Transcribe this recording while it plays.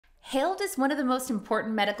Hailed as one of the most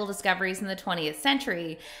important medical discoveries in the 20th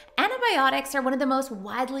century, antibiotics are one of the most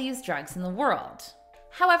widely used drugs in the world.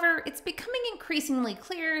 However, it's becoming increasingly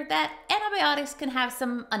clear that antibiotics can have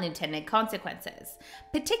some unintended consequences,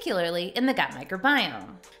 particularly in the gut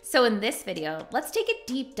microbiome. So in this video, let's take a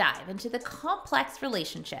deep dive into the complex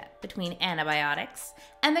relationship between antibiotics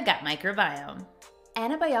and the gut microbiome.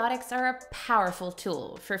 Antibiotics are a powerful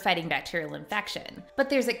tool for fighting bacterial infection, but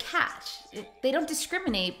there's a catch. They don't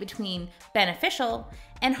discriminate between beneficial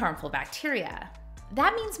and harmful bacteria.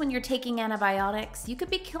 That means when you're taking antibiotics, you could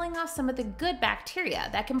be killing off some of the good bacteria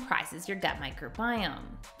that comprises your gut microbiome.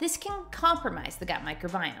 This can compromise the gut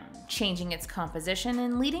microbiome, changing its composition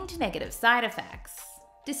and leading to negative side effects.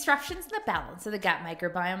 Disruptions in the balance of the gut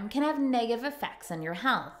microbiome can have negative effects on your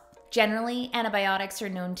health. Generally, antibiotics are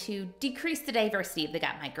known to decrease the diversity of the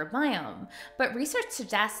gut microbiome, but research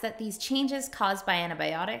suggests that these changes caused by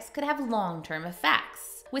antibiotics could have long-term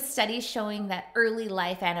effects, with studies showing that early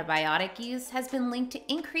life antibiotic use has been linked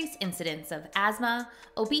to increased incidence of asthma,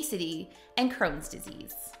 obesity, and Crohn's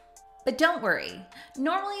disease. But don't worry,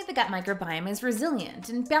 normally the gut microbiome is resilient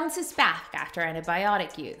and bounces back after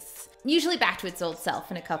antibiotic use, usually back to its old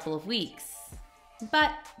self in a couple of weeks.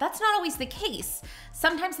 But that's not always the case.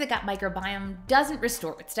 Sometimes the gut microbiome doesn't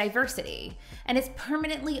restore its diversity, and is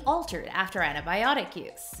permanently altered after antibiotic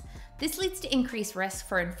use. This leads to increased risk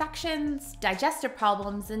for infections, digestive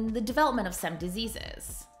problems, and the development of some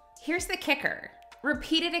diseases. Here's the kicker.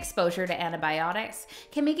 Repeated exposure to antibiotics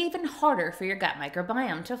can make it even harder for your gut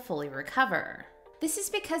microbiome to fully recover. This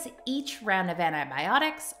is because each round of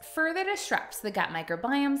antibiotics further disrupts the gut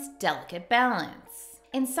microbiome's delicate balance.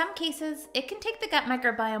 In some cases, it can take the gut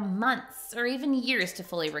microbiome months or even years to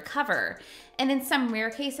fully recover, and in some rare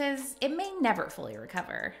cases, it may never fully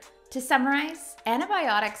recover. To summarize,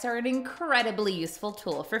 antibiotics are an incredibly useful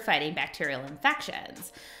tool for fighting bacterial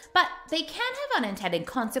infections, but they can have unintended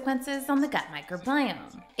consequences on the gut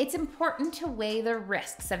microbiome. It's important to weigh the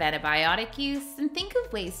risks of antibiotic use and think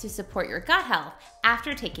of ways to support your gut health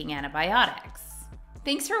after taking antibiotics.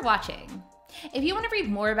 Thanks for watching. If you want to read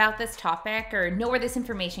more about this topic or know where this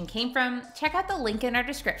information came from, check out the link in our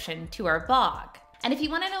description to our blog. And if you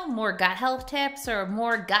want to know more gut health tips or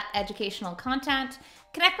more gut educational content,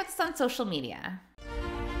 connect with us on social media.